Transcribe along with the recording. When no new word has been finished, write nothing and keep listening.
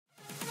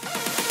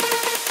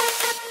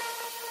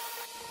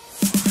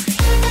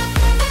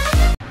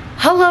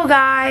Hello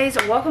guys,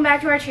 welcome back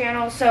to our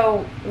channel.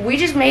 So we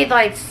just made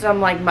like some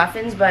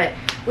muffins, but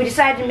we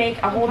decided to make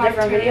a whole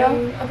different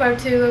video. A part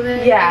two of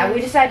it. Yeah,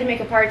 we decided to make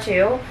a part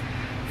two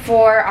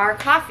for our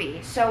coffee.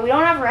 So we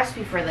don't have a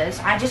recipe for this.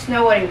 I just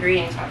know what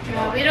ingredients have to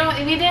go. We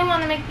didn't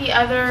want to make the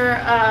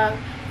other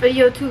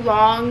video too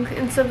long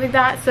and stuff like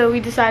that, so we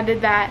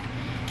decided that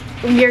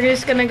we're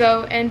just gonna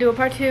go and do a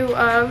part two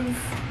of.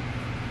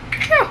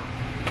 Yeah.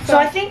 So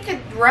I think the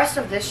rest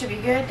of this should be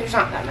good. There's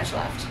not that much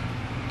left.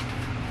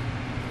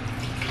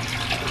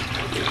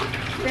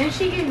 Didn't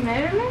she give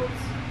measurements?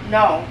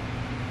 No.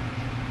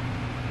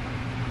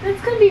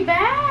 That's gonna be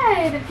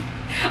bad.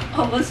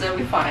 Oh, listen, it'll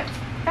be fine.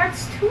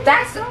 That's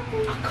That's a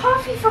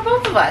coffee for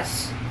both of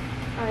us.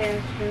 Oh yeah,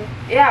 that's true.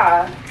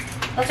 Yeah,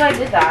 that's why I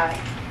did that.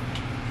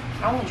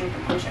 I only drink a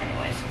push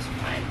anyway, so it's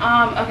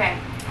fine. Okay.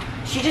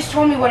 She just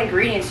told me what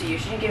ingredients to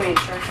use. She didn't give me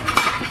instructions.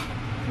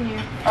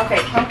 Yeah. Okay,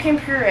 pumpkin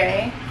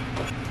puree.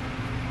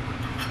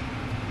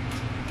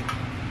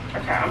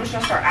 Okay, I'm just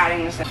gonna start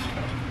adding this in.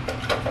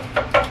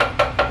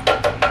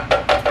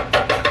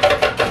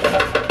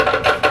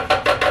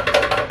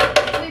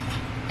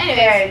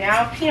 Okay,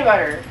 now peanut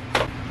butter.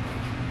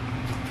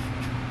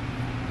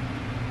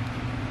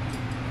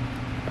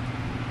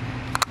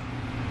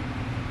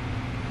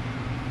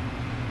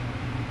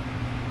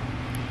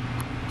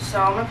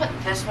 So I'm gonna put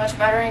this much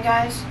butter in,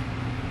 guys.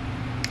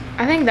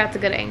 I think that's a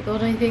good angle,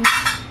 don't you think?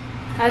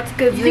 That's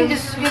good. You think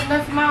this is good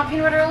enough amount of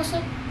peanut butter,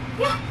 Alyssa?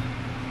 Yeah.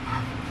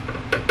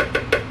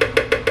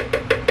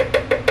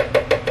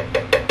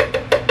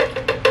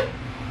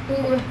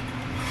 Ooh,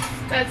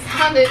 that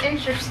sounded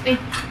interesting.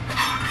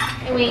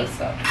 Wait.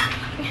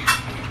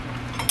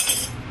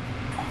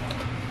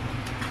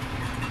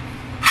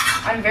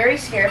 I'm very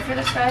scared for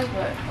this, guys,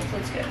 but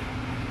hopefully it's good.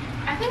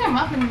 I think our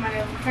muffins might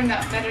have turned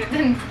out better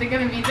than they're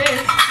gonna be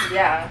this.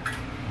 Yeah.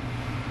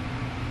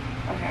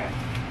 Okay.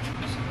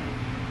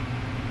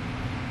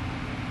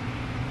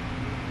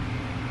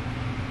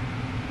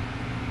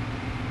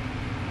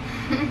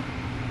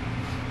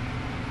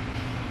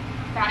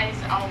 That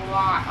is a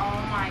lot.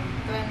 Oh my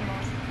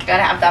goodness.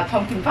 Gotta have that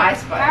pumpkin pie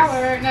spice.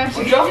 Power. No,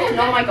 Well, don't,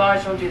 oh my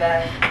gosh, don't do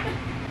that.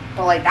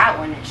 But like that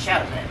one, it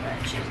shows it,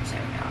 but she doesn't say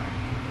what they are.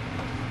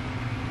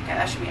 Okay,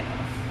 that should be enough.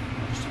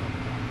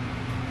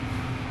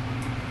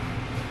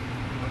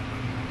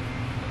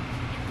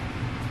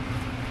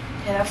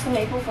 Okay, that's the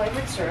maple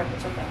flavored syrup.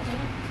 It's okay.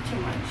 It's too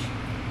much.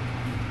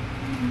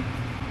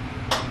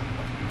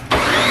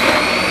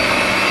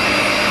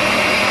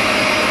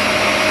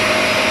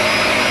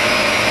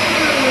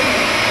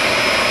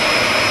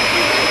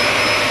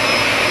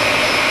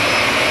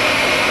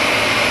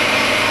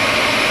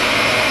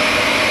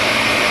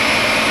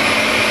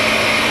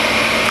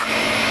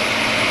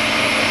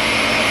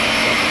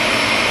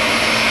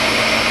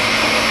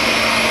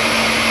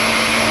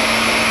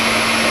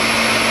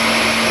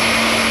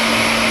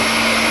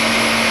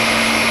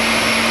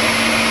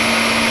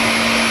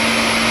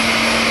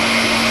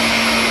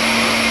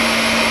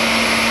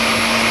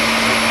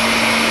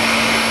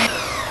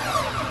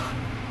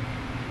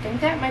 I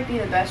think that might be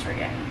the best we're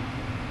getting.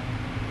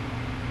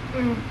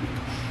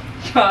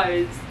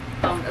 Guys,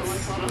 it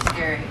looks a little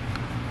scary.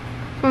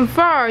 From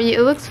far, it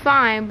looks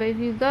fine, but if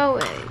you go,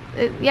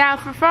 yeah,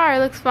 from far it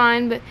looks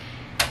fine, but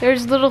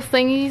there's little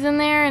thingies in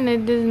there, and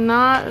it does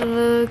not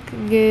look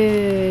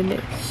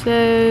good.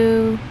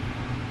 So,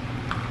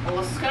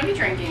 Alyssa's gonna be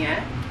drinking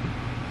it.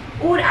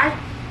 Ooh,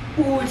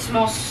 it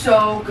smells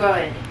so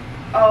good.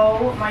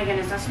 Oh my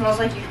goodness, that smells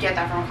like you'd get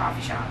that from a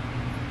coffee shop.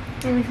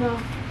 let me smell.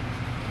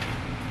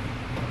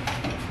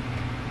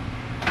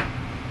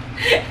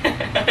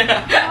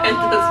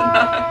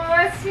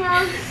 That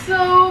smells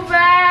so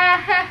bad.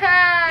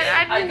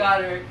 I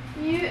got her.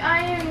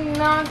 I am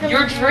not gonna.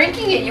 You're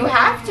drinking it. You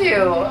have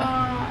to.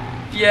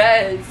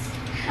 Yes.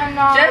 I'm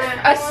not. Just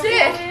a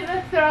sip. I'm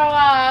going to throw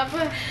up.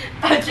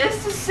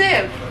 Just a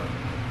sip.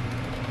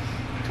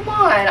 Come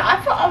on. I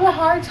put a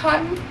hard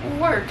time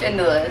work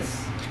into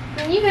this.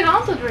 And you can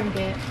also drink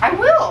it. I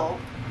will.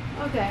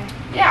 Okay.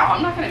 Yeah,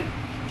 I'm not gonna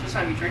just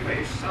have you drink by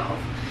yourself.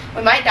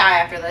 We might die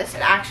after this.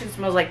 It actually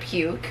smells like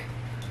puke.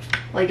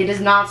 Like, it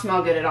does not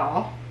smell good at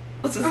all.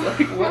 This is like,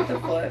 what the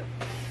fuck?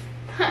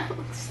 That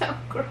looks so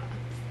gross.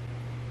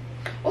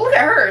 Well, look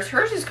at hers.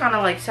 Hers is kind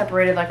of like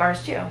separated like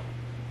ours too.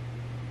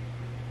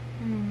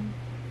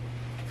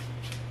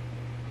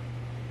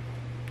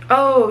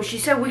 Oh, she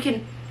said we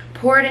can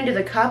pour it into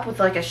the cup with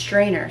like a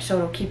strainer so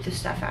it'll keep the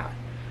stuff out.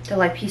 The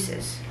like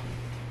pieces.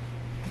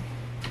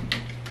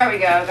 There we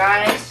go,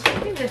 guys. I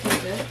think this is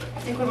good. I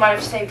think we might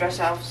have saved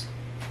ourselves.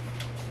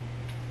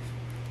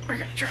 We're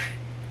gonna try it.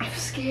 I'm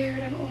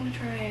scared. I don't want to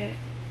try it.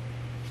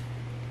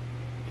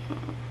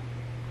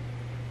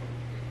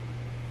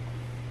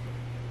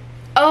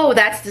 Oh,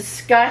 that's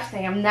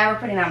disgusting. I'm never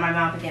putting that in my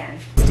mouth again.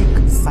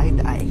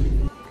 Side eye.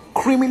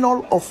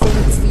 Criminal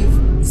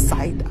offensive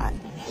side eye.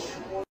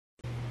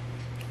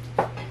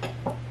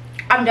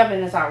 I'm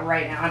dumping this out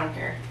right now. I don't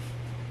care.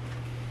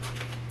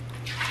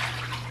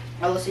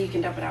 Alyssa, you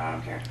can dump it out. I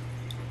don't care.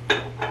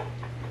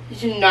 You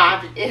do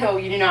not have to, ew,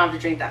 you do not have to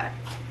drink that.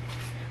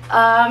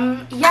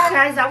 Yeah,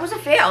 guys, that was a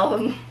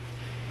fail.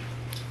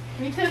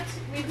 We took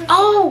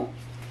Oh!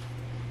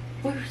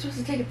 We were supposed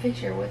to take a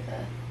picture with the...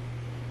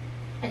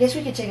 I guess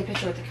we could take a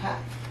picture with the cup.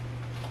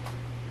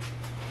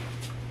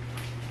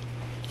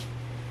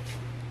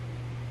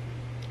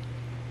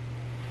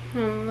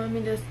 Let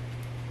me just...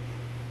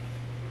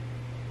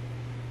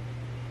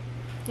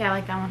 Yeah, I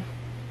like that one.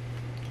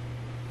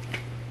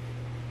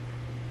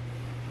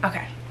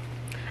 Okay.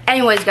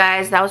 Anyways,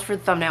 guys, that was for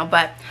the thumbnail,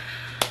 but,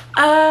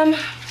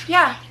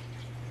 yeah.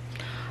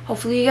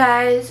 Hopefully you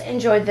guys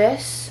enjoyed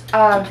this.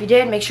 If you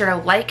did, make sure to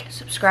like,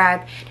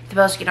 subscribe, hit the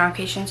bell to get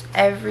notifications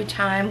every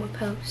time we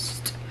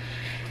post.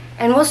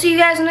 And we'll see you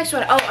guys in the next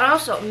one. Oh, and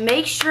also,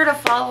 make sure to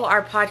follow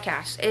our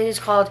podcast. It is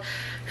called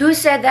Who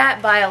Said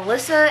That by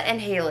Alyssa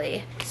and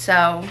Haley.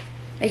 So,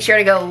 make sure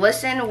to go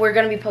listen. We're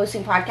going to be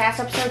posting podcast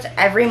episodes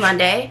every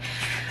Monday.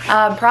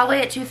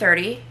 Probably at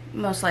 2:30,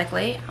 most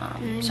likely.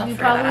 So we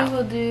probably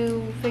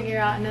will figure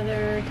out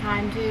another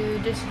time to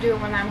just do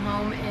it when I'm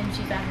home and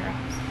she's at her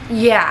house.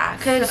 Yeah,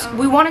 because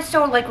we want to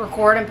still, like,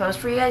 record and post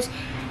for you guys,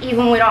 even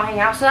when we don't hang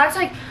out. So that's,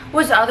 like,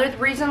 was the other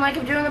reason, like,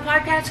 of doing the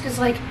podcast. Because,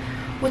 like,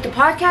 with the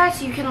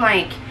podcast, you can,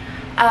 like,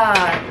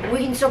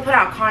 we can still put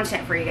out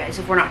content for you guys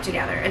if we're not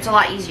together. It's a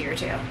lot easier,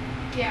 too.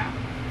 Yeah.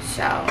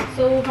 So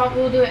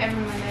we'll do it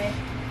every Monday.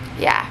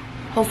 Yeah.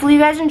 Hopefully you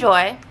guys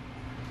enjoy.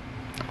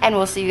 And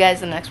we'll see you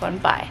guys in the next one.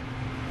 Bye.